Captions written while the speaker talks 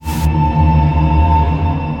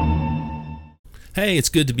Hey, it's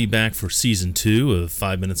good to be back for season 2 of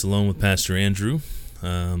 5 Minutes Alone with Pastor Andrew.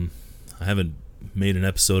 I haven't made an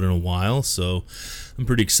episode in a while, so I'm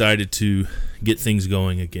pretty excited to get things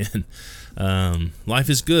going again. Life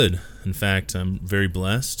is good. In fact, I'm very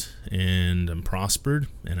blessed, and I'm prospered,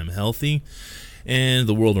 and I'm healthy, and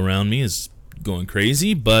the world around me is going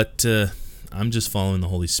crazy, but I'm just following the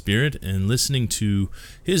Holy Spirit and listening to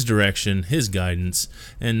His direction, His guidance,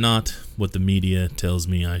 and not what the media tells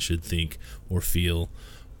me I should think or feel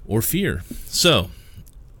or fear. So,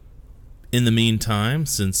 in the meantime,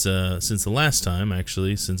 since the last time,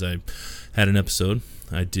 actually, since I had an episode,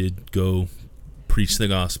 I did go preach the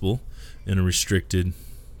gospel in a restricted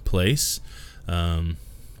place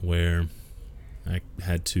where I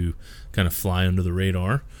had to kind of fly under the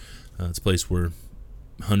radar. It's a place where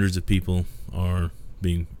hundreds of people are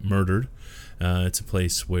being murdered. It's a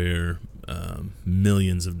place where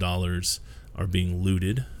millions of dollars are being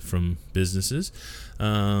looted from businesses.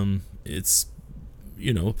 It's,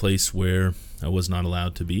 a place where I was not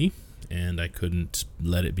allowed to be, and I couldn't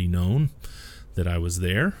let it be known that I was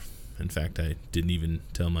there. In fact, I didn't even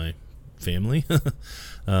tell my family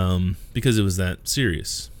because it was that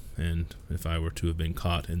serious. And if I were to have been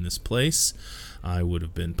caught in this place, I would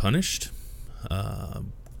have been punished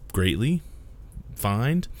greatly,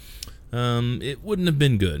 fined. It wouldn't have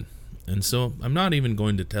been good. And so I'm not even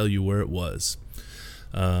going to tell you where it was.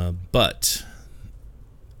 But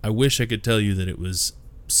I wish I could tell you that it was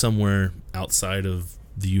somewhere outside of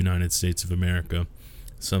the United States of America,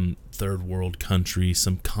 some third world country,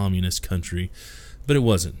 some communist country, but it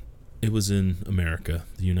wasn't. It was in America,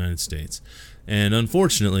 the United States. And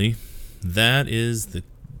unfortunately, that is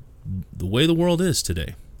the way the world is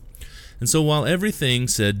today. And so while everything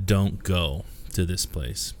said don't go to this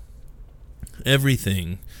place,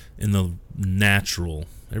 everything in the natural,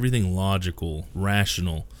 everything logical,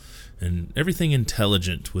 rational, and everything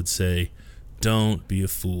intelligent would say, don't be a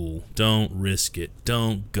fool, don't risk it,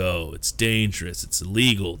 don't go, it's dangerous, it's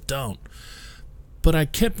illegal, don't. But I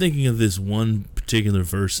kept thinking of this one particular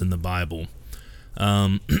verse in the Bible.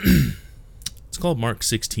 It's called Mark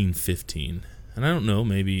 16:15. And I don't know,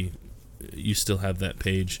 maybe you still have that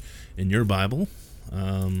page in your Bible.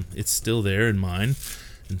 It's still there in mine.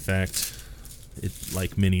 In fact,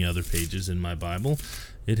 like many other pages in my Bible,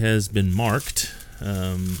 it has been marked,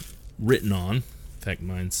 written on. In fact,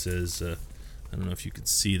 mine says, I don't know if you can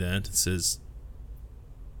see that. It says,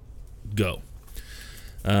 go.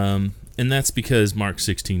 And that's because Mark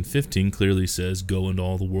 16:15 clearly says, go into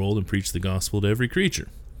all the world and preach the gospel to every creature.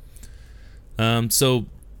 So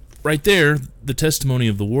right there, the testimony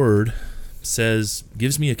of the word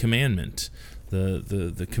gives me a commandment.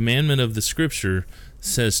 The commandment of the scripture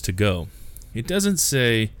says to go. It doesn't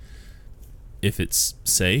say if it's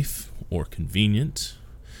safe or convenient.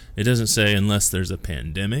 It doesn't say unless there's a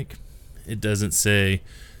pandemic. It doesn't say,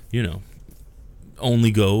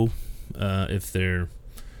 only go if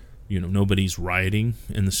nobody's rioting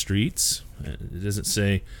in the streets. It doesn't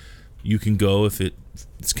say you can go if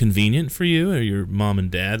it's convenient for you, or your mom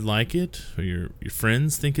and dad like it, or your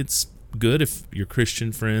friends think it's good. If your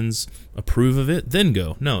Christian friends approve of it, then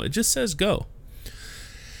go. No, it just says go.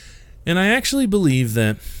 And I actually believe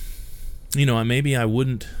that, maybe I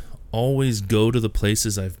wouldn't always go to the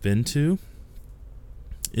places I've been to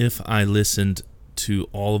if I listened to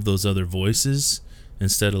all of those other voices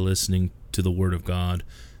instead of listening to the Word of God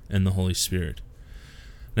and the Holy Spirit.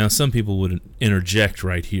 Now, some people would interject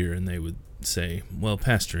right here, and they would say, well,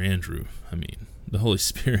 Pastor Andrew, the Holy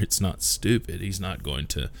Spirit's not stupid. He's not going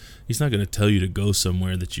to tell you to go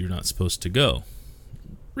somewhere that you're not supposed to go.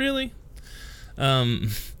 Really?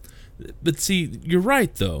 But see, you're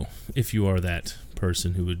right, though, if you are that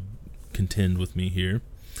person who would contend with me here.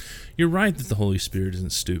 You're right that the Holy Spirit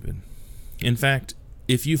isn't stupid. In fact,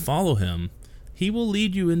 if you follow Him, He will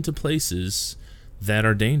lead you into places that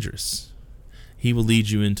are dangerous. He will lead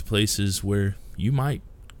you into places where you might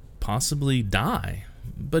possibly die.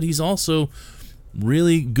 But He's also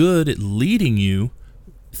really good at leading you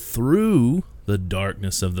through the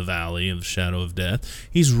darkness of the valley of the shadow of death.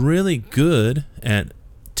 He's really good at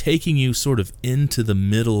taking you sort of into the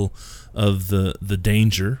middle of the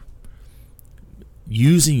danger,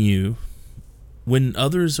 using you when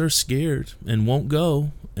others are scared and won't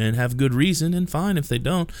go and have good reason, and fine if they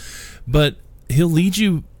don't. But He'll lead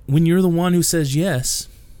you when you're the one who says yes.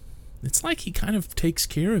 It's like He kind of takes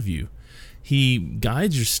care of you. He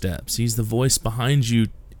guides your steps. He's the voice behind you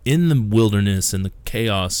in the wilderness and the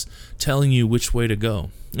chaos, telling you which way to go.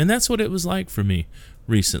 And that's what it was like for me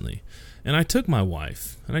recently. And I took my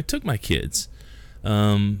wife, and I took my kids.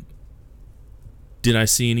 Did I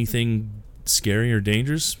see anything scary or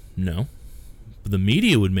dangerous? No. The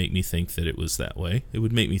media would make me think that it was that way. It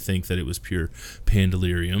would make me think that it was pure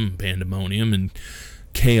pandemonium, and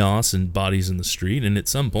chaos and bodies in the street, and at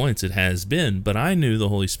some points it has been, but I knew the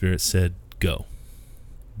Holy Spirit said, go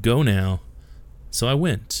now. So I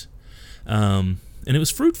went, and it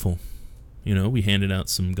was fruitful. We handed out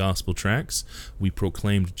some gospel tracts. We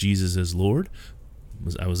proclaimed Jesus as Lord.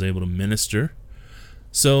 I was able to minister.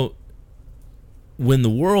 So when the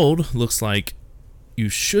world looks like you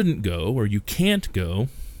shouldn't go or you can't go,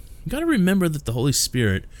 you got to remember that the Holy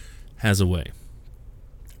Spirit has a way.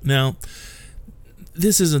 Now,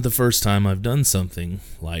 this isn't the first time I've done something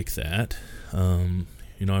like that.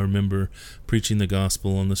 I remember preaching the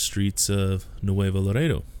gospel on the streets of Nuevo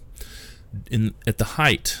Laredo. At the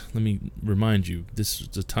height, let me remind you, this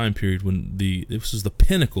was a time period when this was the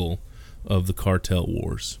pinnacle of the cartel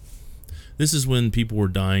wars. This is when people were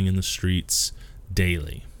dying in the streets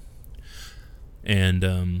daily. And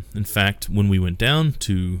in fact, when we went down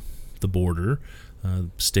to the border,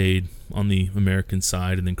 stayed on the American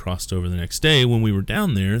side and then crossed over the next day, when we were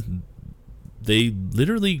down there, they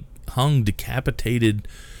literally hung decapitated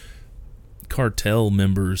cartel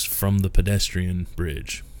members from the pedestrian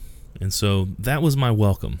bridge. And so that was my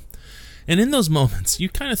welcome. And in those moments, you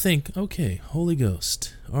kind of think, okay, Holy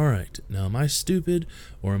Ghost, all right, now am I stupid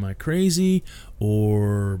or am I crazy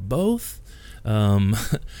or both?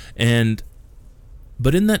 But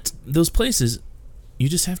in those places, you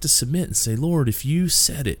just have to submit and say, Lord, if you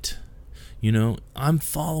said it, I'm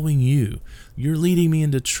following you. You're leading me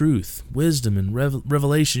into truth, wisdom, and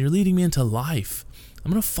revelation. You're leading me into life. I'm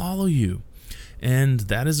going to follow you. And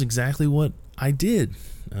that is exactly what I did.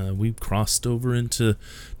 We crossed over into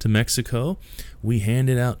Mexico. We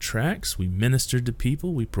handed out tracts. We ministered to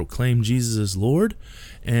people. We proclaimed Jesus as Lord.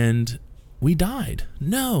 And we died.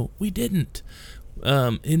 No, we didn't.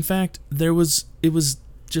 In fact, it was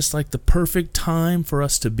just like the perfect time for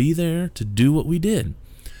us to be there to do what we did.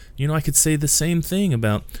 I could say the same thing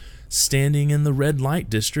about standing in the red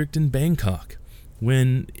light district in Bangkok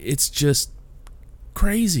when it's just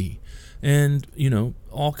crazy and,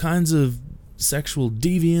 all kinds of sexual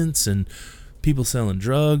deviance and people selling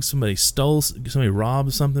drugs. Somebody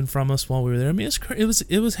robbed something from us while we were there. I mean,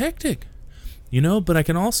 it was hectic, but I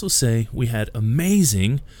can also say we had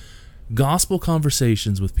amazing gospel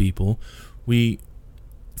conversations with people. We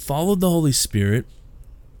followed the Holy Spirit.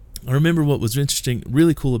 I remember what was interesting,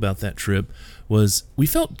 really cool about that trip was we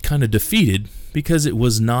felt kind of defeated because it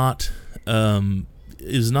was not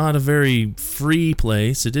a very free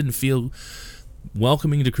place. It didn't feel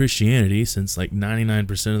welcoming to Christianity, since like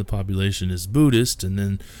 99% of the population is Buddhist, and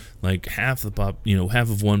then like half of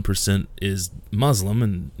 1% is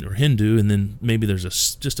Muslim or Hindu, and then maybe there's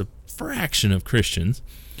just a fraction of Christians.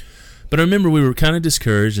 But I remember we were kind of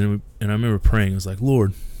discouraged, and I remember praying. I was like,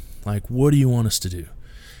 Lord, like, what do you want us to do?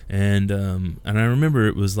 And I remember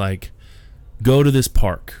it was like, go to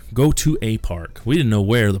a park. We didn't know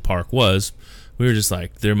where the park was. We were just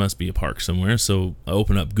like, there must be a park somewhere. So I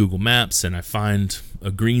open up Google Maps and I find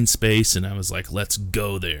a green space, and I was like, let's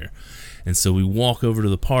go there. And so we walk over to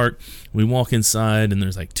the park. We walk inside, and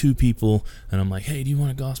there's like two people, and I'm like, hey, do you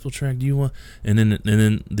want a gospel tract? Do you want? And then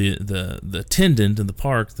the attendant in the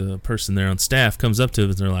park, the person there on staff, comes up to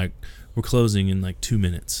us, and they're like, we're closing in like 2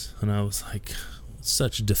 minutes. And I was like,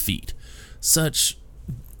 such defeat,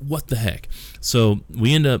 what the heck? So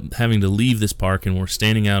we end up having to leave this park, and we're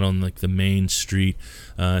standing out on like the main street.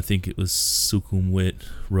 I think it was Sukhumvit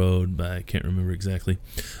Road, but I can't remember exactly.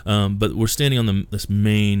 But we're standing on this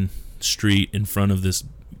main street in front of this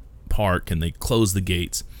park, and they close the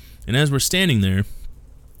gates. And as we're standing there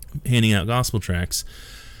handing out gospel tracts,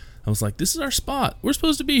 I was like, this is our spot. We're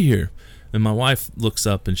supposed to be here. And my wife looks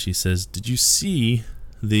up and she says, did you see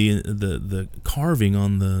the carving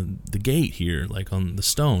on the gate here, like on the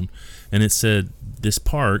stone? And it said, this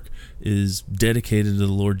park is dedicated to the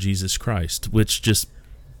Lord Jesus Christ, which just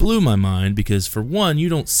blew my mind, because for one, you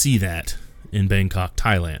don't see that in Bangkok,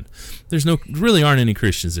 Thailand. Really aren't any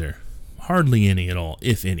Christians there. Hardly any at all,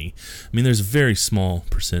 if any. I mean, there's a very small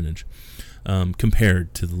percentage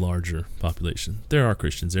compared to the larger population. There are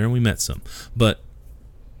Christians there, and we met some. But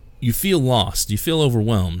you feel lost. You feel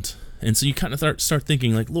overwhelmed. And so you kind of start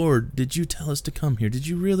thinking like, Lord, did you tell us to come here? Did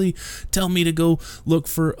you really tell me to go look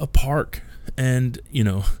for a park? And,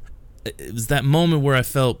 it was that moment where I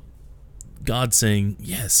felt God saying,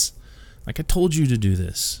 yes, like I told you to do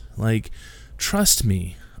this. Like, trust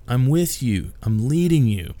me. I'm with you. I'm leading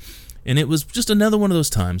you. And it was just another one of those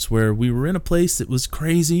times where we were in a place that was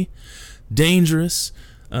crazy, dangerous.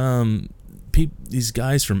 These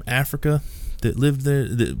guys from Africa that lived there,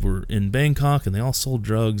 that were in Bangkok, and they all sold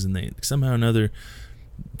drugs, and they somehow or another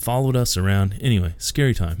followed us around. Anyway,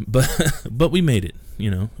 scary time. But we made it.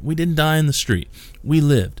 We didn't die in the street. We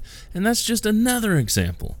lived. And that's just another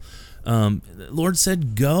example. The Lord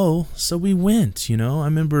said, go, so we went. I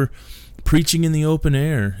remember preaching in the open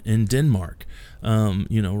air in Denmark,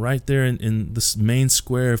 right there in the main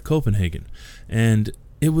square of Copenhagen. And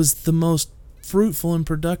it was the most fruitful and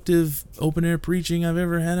productive open air preaching I've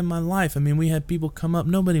ever had in my life. We had people come up.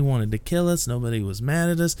 Nobody wanted to kill us. Nobody was mad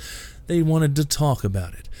at us. They wanted to talk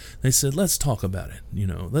about it. They said, let's talk about it.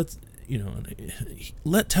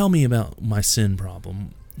 Tell me about my sin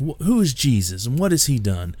problem. Who is Jesus and what has he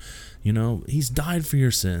done? He's died for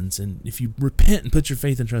your sins, and if you repent and put your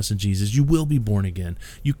faith and trust in Jesus, you will be born again.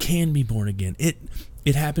 You can be born again.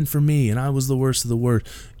 It happened for me, and I was the worst of the worst.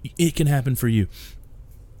 It can happen for you.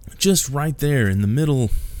 Just right there in the middle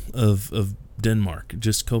of Denmark,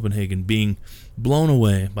 just Copenhagen, being blown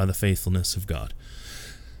away by the faithfulness of God.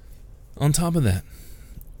 On top of that,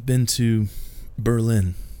 been to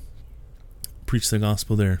Berlin, preached the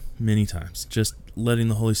gospel there many times, just letting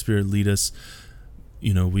the Holy Spirit lead us.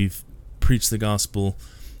 We've preached the gospel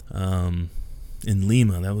in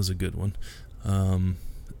Lima. That was a good one.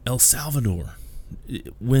 El Salvador.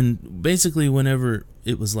 Whenever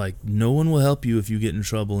it was like, no one will help you if you get in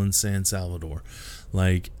trouble in San Salvador.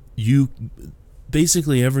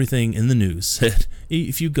 Basically everything in the news said,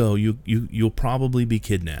 if you go, you'll probably be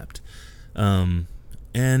kidnapped. And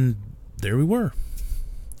there we were.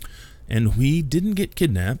 And we didn't get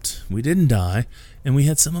kidnapped. We didn't die. And we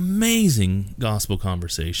had some amazing gospel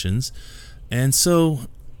conversations. And so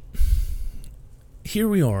here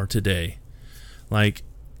we are today.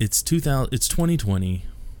 It's 2020,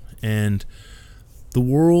 and the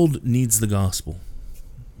world needs the gospel.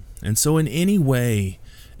 And so in any way,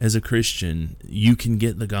 as a Christian, you can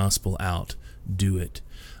get the gospel out. Do it.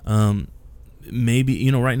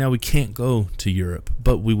 Maybe, right now we can't go to Europe,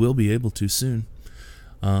 but we will be able to soon.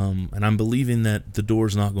 And I'm believing that the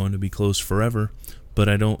door's not going to be closed forever, but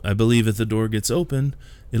I believe if the door gets open,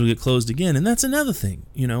 it'll get closed again. And that's another thing,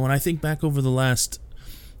 when I think back over the last,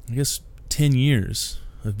 10 years,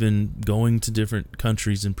 I've been going to different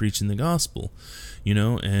countries and preaching the gospel,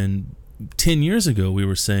 and 10 years ago we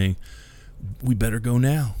were saying, we better go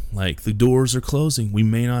now. The doors are closing. We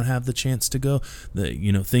may not have the chance to go.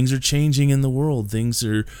 Things are changing in the world.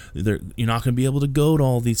 You're not going to be able to go to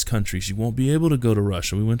all these countries. You won't be able to go to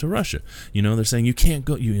Russia. We went to Russia. They're saying you can't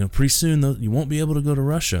go. Pretty soon you won't be able to go to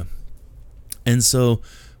Russia. And so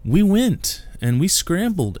we went and we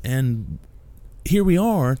scrambled, and here we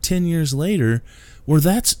are 10 years later, where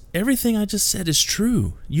that's everything I just said is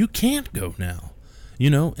true. You can't go now.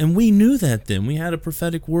 And we knew that then. We had a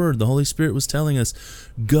prophetic word. The Holy Spirit was telling us,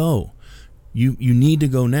 go. You need to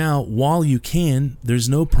go now while you can. There's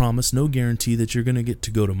no promise, no guarantee that you're going to get to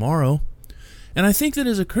go tomorrow. And I think that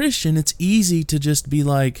as a Christian, it's easy to just be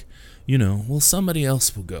like, well, somebody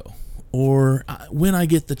else will go. Or when I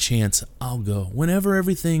get the chance, I'll go. Whenever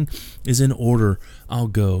everything is in order, I'll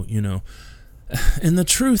go, And the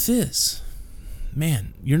truth is,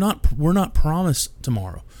 man, we're not promised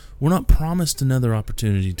tomorrow. We're not promised another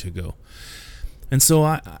opportunity to go. And so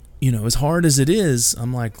as hard as it is,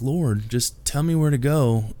 I'm like, Lord, just tell me where to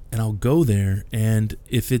go and I'll go there. And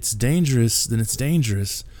if it's dangerous, then it's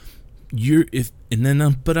dangerous.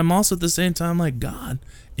 But I'm also at the same time like, God,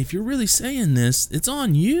 if you're really saying this, it's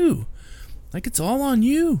on you. It's all on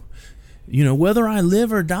you. Whether I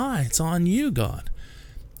live or die, it's on you, God.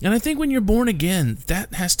 And I think when you're born again,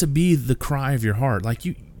 that has to be the cry of your heart.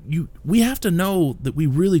 We have to know that we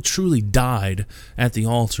really truly died at the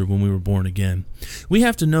altar when we were born again. We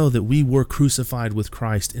have to know that we were crucified with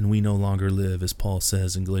Christ and we no longer live, as Paul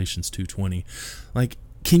says in Galatians 2:20.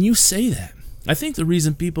 Can you say that? I think the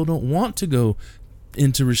reason people don't want to go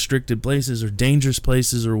into restricted places or dangerous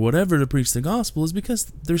places or whatever to preach the gospel is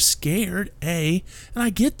because they're scared, and I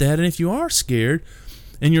get that. And if you are scared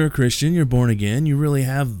and you're a Christian, you're born again, you really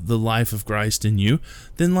have the life of Christ in you,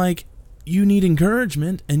 then you need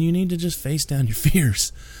encouragement, and you need to just face down your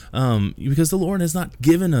fears, because the Lord has not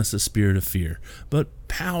given us a spirit of fear, but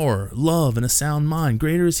power, love, and a sound mind.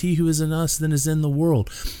 Greater is he who is in us than is in the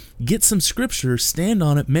world. Get some scripture, stand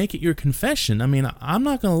on it, make it your confession. I'm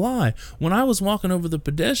not going to lie. When I was walking over the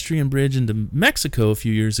pedestrian bridge into Mexico a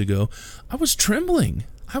few years ago, I was trembling.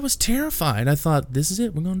 I was terrified. I thought, this is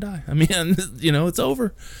it. We're going to die. It's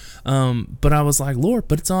over. But I was like, Lord,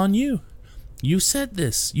 but it's on you. You said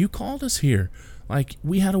this. You called us here.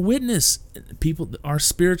 We had a witness. People, our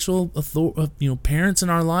spiritual parents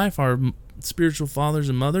in our life, our spiritual fathers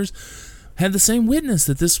and mothers, had the same witness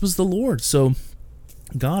that this was the Lord. So,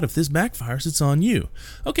 God, if this backfires, it's on you.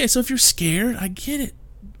 Okay, so if you're scared, I get it.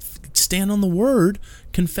 stand on the word,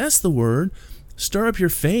 confess the word, stir up your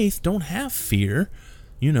faith, don't have fear.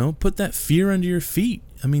 Put that fear under your feet.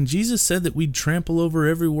 I mean, Jesus said that we'd trample over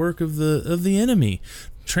every work of the enemy,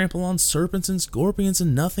 trample on serpents and scorpions,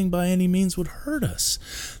 and nothing by any means would hurt us.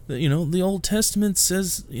 The Old Testament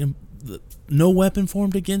says, no weapon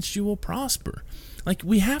formed against you will prosper. Like,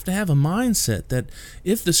 we have to have a mindset that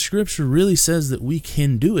if the scripture really says that we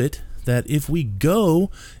can do it, that if we go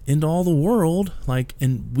into all the world,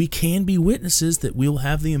 and we can be witnesses, that we'll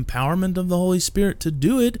have the empowerment of the Holy Spirit to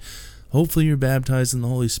do it. Hopefully you're baptized in the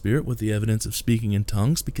Holy Spirit with the evidence of speaking in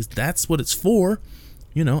tongues, because that's what it's for.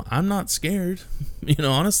 I'm not scared,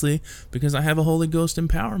 honestly, because I have a Holy Ghost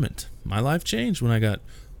empowerment. My life changed when I got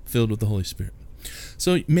filled with the Holy Spirit.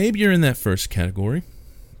 So maybe you're in that first category,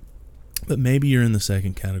 but maybe you're in the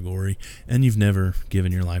second category and you've never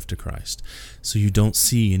given your life to Christ. So you don't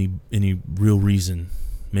see any real reason.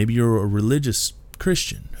 Maybe you're a religious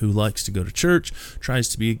Christian who likes to go to church, tries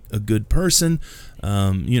to be a good person,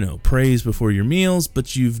 prays before your meals,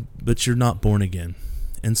 but you're not born again.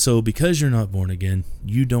 And so because you're not born again,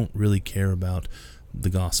 you don't really care about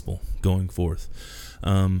the gospel going forth.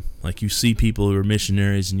 You see people who are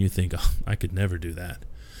missionaries and you think, oh, I could never do that.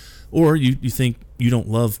 Or you think you don't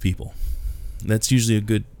love people. That's usually a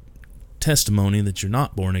good testimony that you're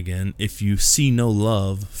not born again if you see no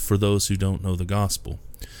love for those who don't know the gospel.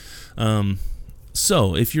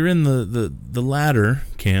 So if you're in the latter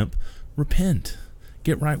camp, repent.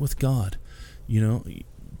 Get right with God.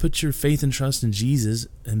 Put your faith and trust in Jesus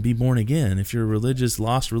and be born again. If you're a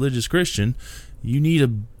lost religious Christian, you need a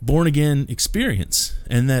born again experience.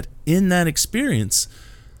 And that in that experience,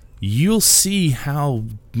 you'll see how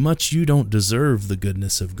much you don't deserve the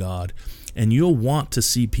goodness of God. And you'll want to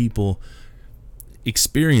see people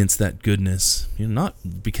experience that goodness,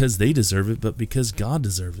 not because they deserve it, but because God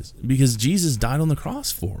deserves it, because Jesus died on the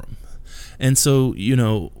cross for them. And so,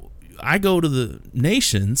 I go to the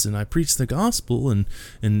nations and I preach the gospel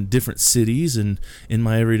in different cities and in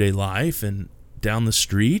my everyday life and down the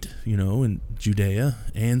street, in Judea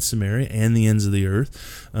and Samaria and the ends of the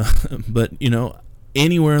earth, but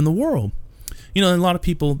anywhere in the world. A lot of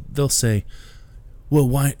people, they'll say, well,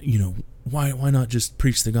 why not just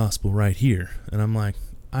preach the gospel right here? And I'm like,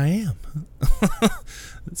 I am.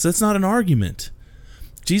 So that's not an argument.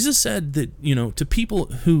 Jesus said that, to people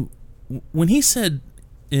who, when he said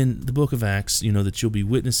in the book of Acts, that you'll be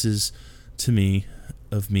witnesses to me,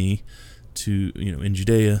 to, in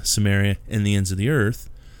Judea, Samaria, and the ends of the earth,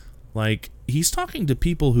 he's talking to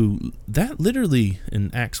people who, that literally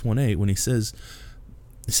in Acts 1:8, when he says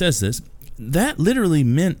this, that literally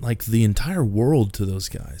meant the entire world to those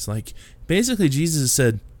guys. Basically Jesus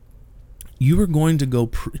said, you were going to go,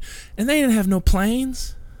 and they didn't have no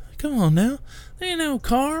planes. Come on now. They didn't have no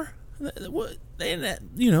car. What? They didn't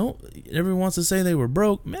have, everyone wants to say they were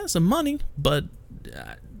broke. Man, some money, but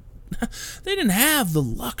they didn't have the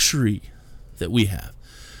luxury that we have.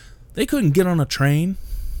 They couldn't get on a train.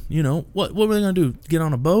 What were they going to do? Get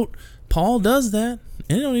on a boat? Paul does that,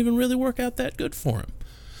 and it don't even really work out that good for him.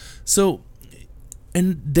 So,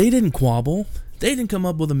 and they didn't quabble. They didn't come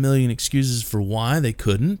up with a million excuses for why they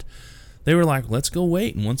couldn't. They were like, let's go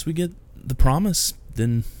wait, and once we get the promise,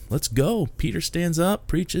 then let's go. Peter stands up,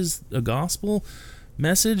 preaches a gospel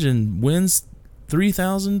message, and wins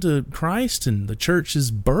 3,000 to Christ, and the church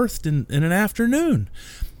is birthed in an afternoon.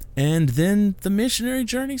 And then the missionary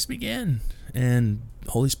journeys begin, and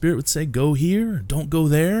the Holy Spirit would say, go here, don't go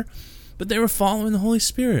there. But they were following the Holy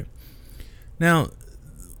Spirit. Now,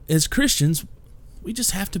 as Christians, we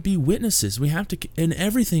just have to be witnesses. We have to, in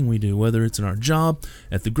everything we do, whether it's in our job,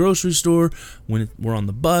 at the grocery store, when we're on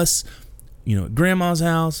the bus, at grandma's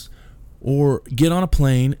house, or get on a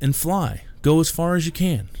plane and fly. Go as far as you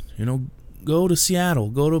can. Go to Seattle,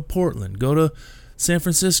 go to Portland, go to San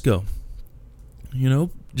Francisco.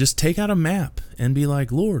 Just take out a map and be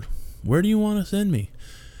like, Lord, where do you want to send me?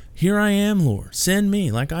 Here I am, Lord. Send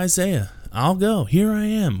me, like Isaiah. I'll go. Here I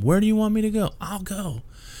am. Where do you want me to go? I'll go.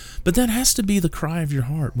 But that has to be the cry of your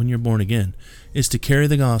heart when you're born again, is to carry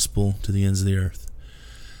the gospel to the ends of the earth.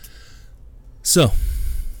 So,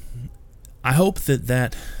 I hope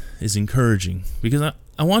that is encouraging, because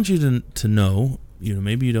I want you to know,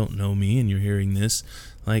 maybe you don't know me and you're hearing this,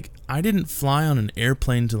 I didn't fly on an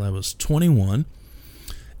airplane until I was 21,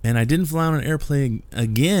 and I didn't fly on an airplane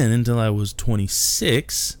again until I was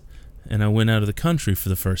 26, and I went out of the country for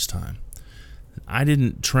the first time. I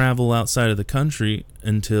didn't travel outside of the country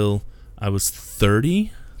until I was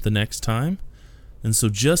 30 the next time. And so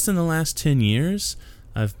just in the last 10 years,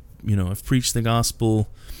 I've preached the gospel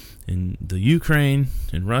in the Ukraine,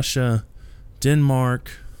 in Russia,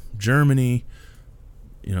 Denmark, Germany,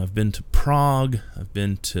 I've been to Prague, I've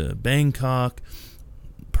been to Bangkok,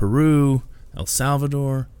 Peru, El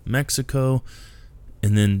Salvador, Mexico,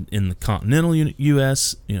 and then in the continental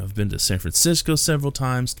U.S., I've been to San Francisco several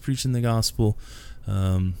times preaching the gospel.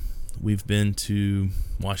 We've been to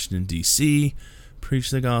Washington, D.C., preach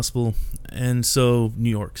the gospel, and so New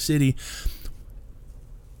York City.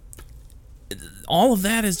 All of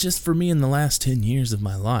that is just for me in the last 10 years of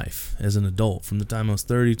my life as an adult, from the time I was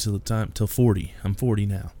 30 till 40. I'm 40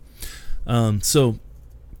 now. So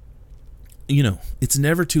it's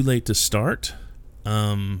never too late to start.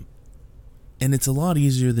 And it's a lot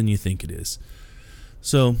easier than you think it is.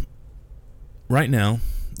 So right now,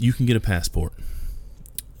 you can get a passport.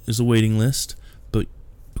 There's a waiting list, but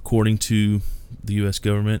according to the U.S.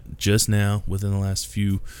 government, just now, within the last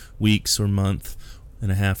few weeks or month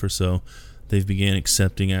and a half or so, they've began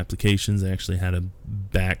accepting applications. They actually had a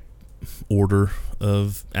back order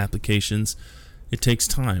of applications. It takes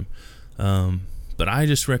time. But I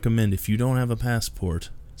just recommend, if you don't have a passport,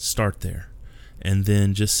 start there. And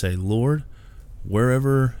then just say, Lord,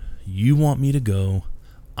 wherever you want me to go,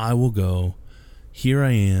 I will go. Here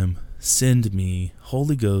I am. Send me.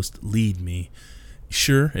 Holy Ghost, lead me.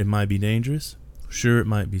 Sure, it might be dangerous. Sure, it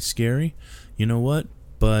might be scary. You know what?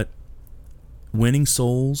 But winning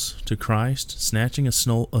souls to Christ, snatching a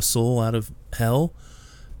soul out of hell,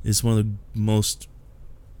 is one of the most,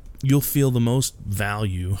 you'll feel the most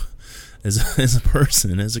value as a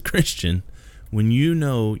person, as a Christian, when you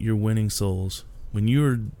know you're winning souls, when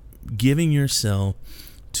you're giving yourself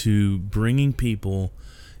to bringing people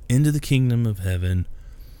into the kingdom of heaven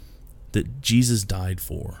that Jesus died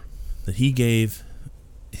for, that he gave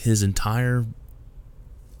his entire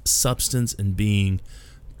substance and being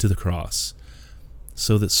to the cross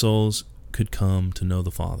so that souls could come to know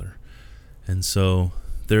the Father. And so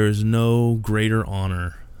there is no greater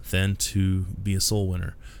honor than to be a soul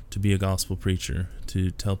winner, to be a gospel preacher,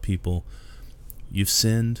 to tell people you've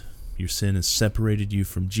sinned, your sin has separated you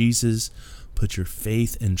from Jesus. Put your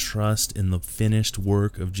faith and trust in the finished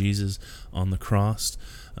work of Jesus on the cross.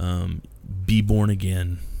 Be born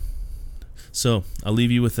again. So I'll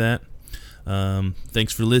leave you with that.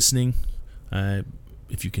 Thanks for listening.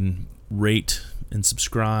 If you can rate and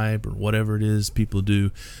subscribe or whatever it is people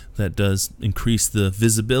do, that does increase the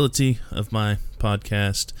visibility of my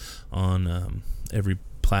podcast on every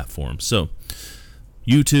platform. So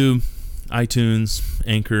YouTube, iTunes,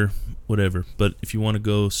 Anchor, whatever. But if you want to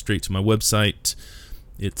go straight to my website,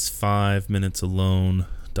 it's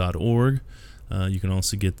 5minutesalone.org. You can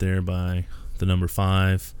also get there by the number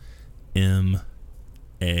 5ma.us.